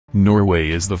Norway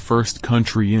is the first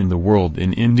country in the world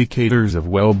in indicators of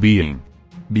well-being.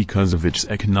 Because of its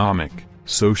economic,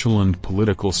 social and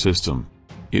political system.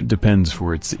 It depends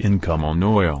for its income on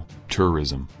oil,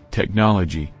 tourism,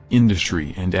 technology,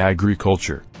 industry and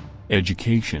agriculture,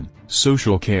 education,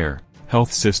 social care,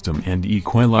 health system and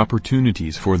equal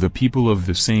opportunities for the people of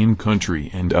the same country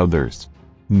and others.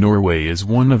 Norway is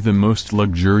one of the most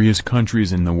luxurious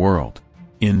countries in the world.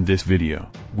 In this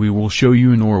video, we will show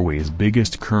you Norway's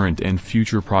biggest current and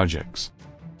future projects.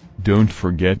 Don't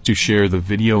forget to share the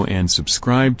video and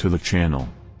subscribe to the channel.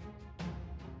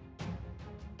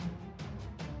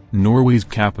 Norway's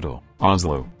capital,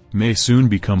 Oslo, may soon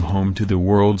become home to the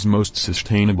world's most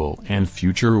sustainable and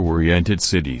future-oriented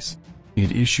cities.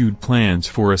 It issued plans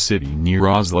for a city near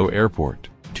Oslo Airport,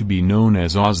 to be known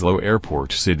as Oslo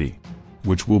Airport City,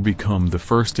 which will become the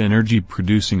first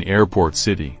energy-producing airport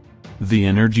city. The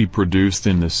energy produced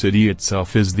in the city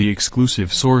itself is the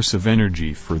exclusive source of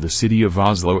energy for the city of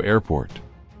Oslo Airport.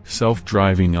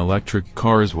 Self-driving electric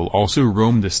cars will also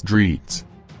roam the streets.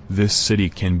 This city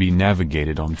can be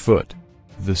navigated on foot.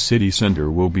 The city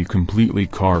center will be completely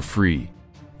car-free.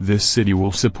 This city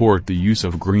will support the use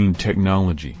of green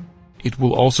technology. It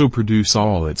will also produce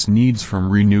all its needs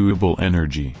from renewable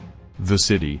energy. The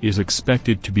city is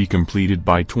expected to be completed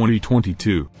by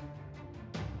 2022.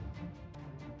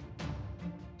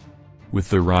 With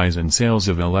the rise in sales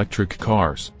of electric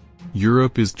cars,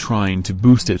 Europe is trying to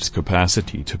boost its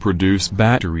capacity to produce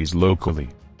batteries locally.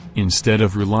 Instead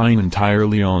of relying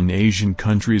entirely on Asian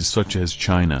countries such as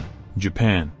China,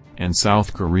 Japan, and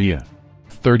South Korea,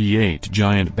 38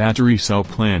 giant battery cell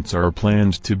plants are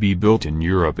planned to be built in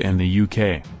Europe and the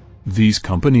UK. These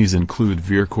companies include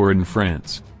Verkor in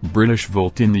France, British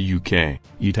Volt in the UK,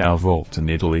 Italvolt in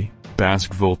Italy,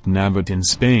 Basque Volt Nabat in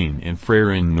Spain and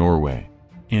Freyr in Norway.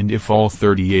 And if all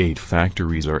 38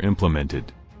 factories are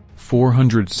implemented,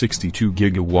 462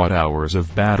 gigawatt-hours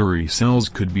of battery cells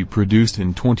could be produced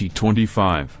in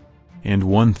 2025, and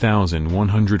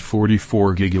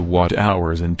 1,144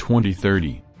 gigawatt-hours in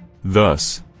 2030.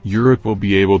 Thus, Europe will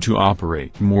be able to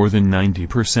operate more than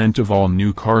 90% of all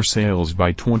new car sales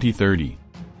by 2030.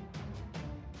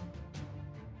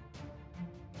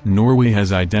 Norway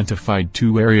has identified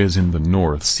 2 areas in the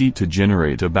North Sea to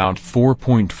generate about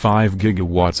 4.5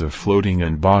 gigawatts of floating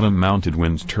and bottom-mounted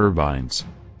wind turbines.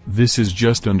 This is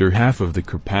just under half of the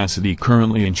capacity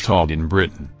currently installed in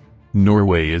Britain.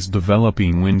 Norway is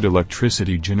developing wind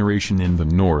electricity generation in the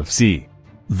North Sea.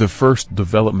 The first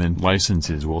development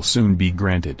licenses will soon be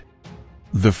granted.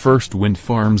 The first wind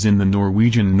farms in the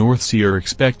Norwegian North Sea are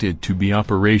expected to be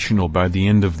operational by the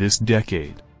end of this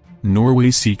decade. Norway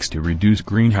seeks to reduce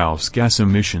greenhouse gas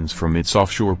emissions from its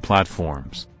offshore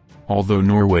platforms. Although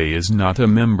Norway is not a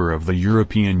member of the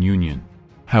European Union,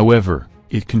 however,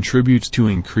 it contributes to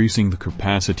increasing the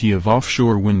capacity of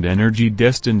offshore wind energy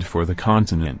destined for the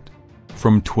continent,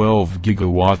 from 12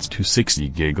 gigawatts to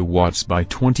 60 gigawatts by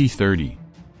 2030.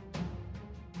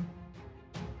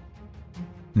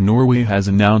 Norway has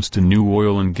announced a new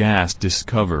oil and gas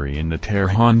discovery in the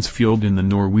Terhans field in the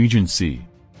Norwegian Sea,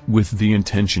 with the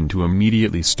intention to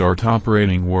immediately start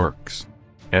operating works.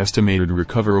 Estimated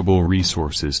recoverable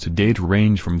resources to date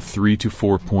range from 3 to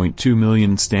 4.2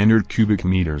 million standard cubic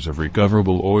meters of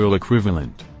recoverable oil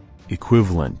equivalent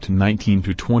to 19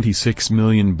 to 26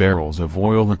 million barrels of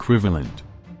oil equivalent.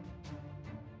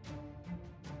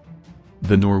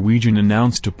 The Norwegian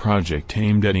announced a project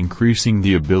aimed at increasing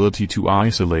the ability to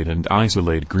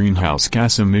isolate greenhouse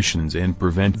gas emissions and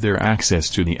prevent their access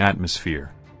to the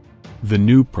atmosphere. The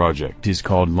new project is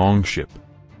called Longship.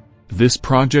 This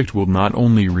project will not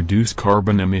only reduce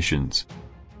carbon emissions,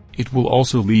 it will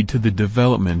also lead to the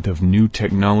development of new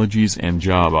technologies and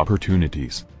job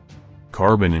opportunities.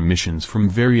 Carbon emissions from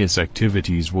various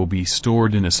activities will be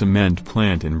stored in a cement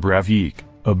plant in Bravik,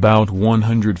 about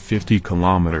 150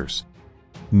 kilometers.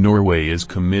 Norway is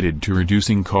committed to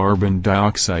reducing carbon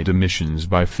dioxide emissions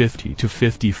by 50 to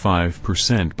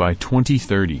 55% by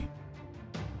 2030.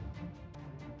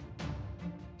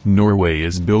 Norway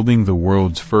is building the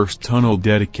world's first tunnel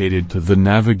dedicated to the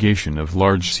navigation of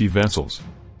large sea vessels,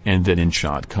 and that in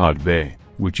Shotcod Bay,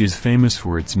 which is famous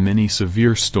for its many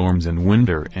severe storms in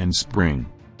winter and spring.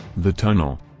 The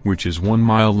tunnel, which is 1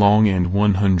 mile long and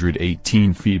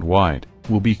 118 feet wide,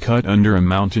 will be cut under a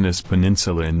mountainous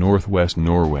peninsula in northwest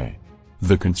Norway.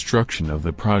 The construction of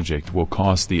the project will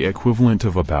cost the equivalent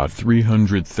of about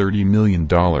 $330 million.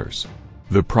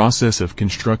 The process of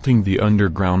constructing the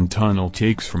underground tunnel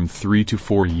takes from 3 to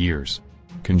 4 years.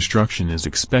 Construction is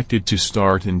expected to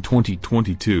start in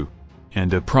 2022,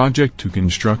 and a project to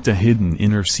construct a hidden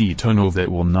inner sea tunnel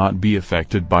that will not be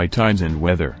affected by tides and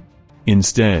weather.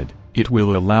 Instead, it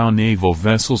will allow naval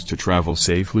vessels to travel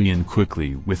safely and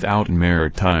quickly without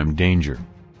maritime danger.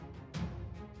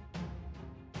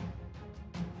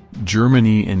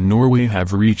 Germany and Norway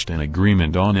have reached an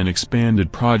agreement on an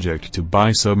expanded project to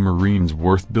buy submarines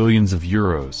worth billions of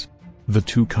euros. The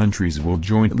two countries will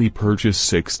jointly purchase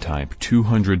 6 Type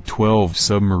 212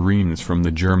 submarines from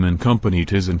the German company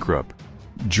ThyssenKrupp.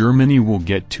 Germany will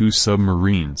get 2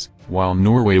 submarines, while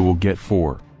Norway will get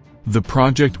 4. The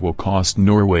project will cost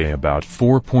Norway about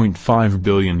 4.5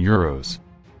 billion euros.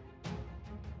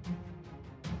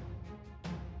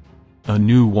 A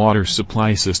new water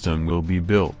supply system will be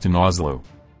built in Oslo.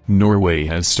 Norway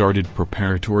has started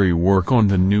preparatory work on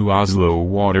the new Oslo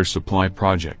water supply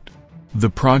project. The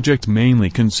project mainly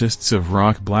consists of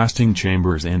rock blasting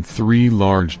chambers and 3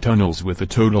 large tunnels with a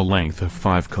total length of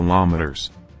 5 kilometers.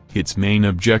 Its main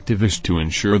objective is to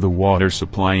ensure the water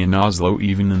supply in Oslo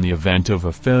even in the event of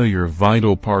a failure of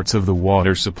vital parts of the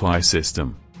water supply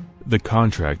system. The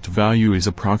contract value is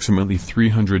approximately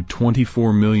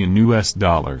 $324 million.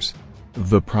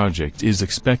 The project is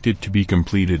expected to be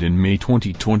completed in May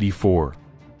 2024.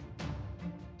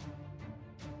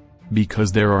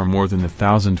 Because there are more than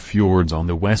 1,000 fjords on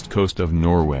the west coast of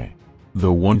Norway,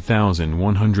 the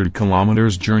 1,100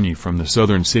 kilometers journey from the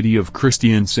southern city of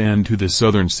Kristiansand to the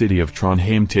southern city of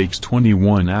Trondheim takes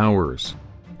 21 hours,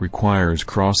 requires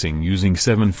crossing using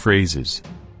 7 phrases.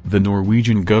 The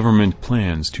Norwegian government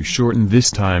plans to shorten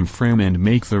this time frame and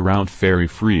make the route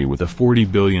ferry-free with a $40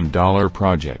 billion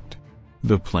project.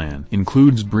 The plan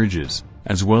includes bridges,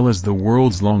 as well as the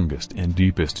world's longest and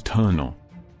deepest tunnel,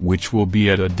 which will be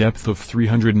at a depth of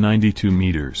 392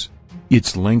 meters.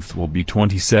 Its length will be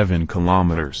 27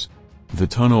 kilometers. The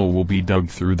tunnel will be dug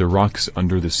through the rocks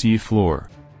under the sea floor.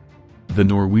 The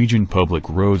Norwegian Public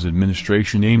Roads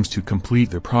Administration aims to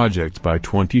complete the project by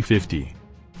 2050.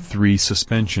 3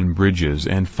 suspension bridges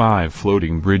and 5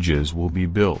 floating bridges will be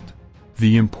built.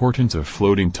 The importance of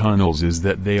floating tunnels is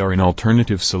that they are an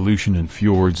alternative solution in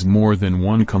fjords more than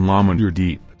 1 kilometer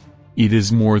deep. It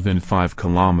is more than 5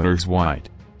 kilometers wide,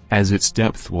 as its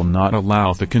depth will not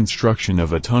allow the construction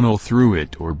of a tunnel through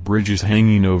it or bridges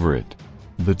hanging over it.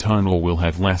 The tunnel will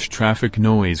have less traffic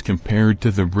noise compared to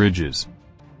the bridges.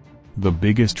 The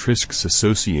biggest risks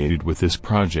associated with this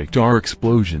project are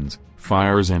explosions,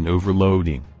 fires and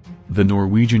overloading. The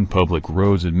Norwegian Public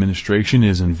Roads Administration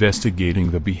is investigating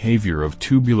the behavior of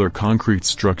tubular concrete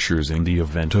structures in the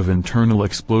event of internal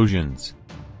explosions.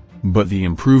 But the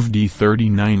improved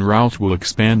E39 route will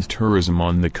expand tourism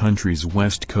on the country's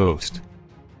west coast.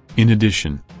 In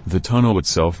addition, the tunnel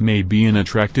itself may be an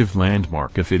attractive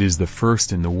landmark if it is the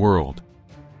first in the world.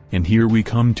 And here we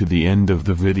come to the end of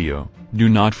the video. Do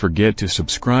not forget to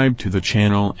subscribe to the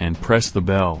channel and press the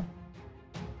bell.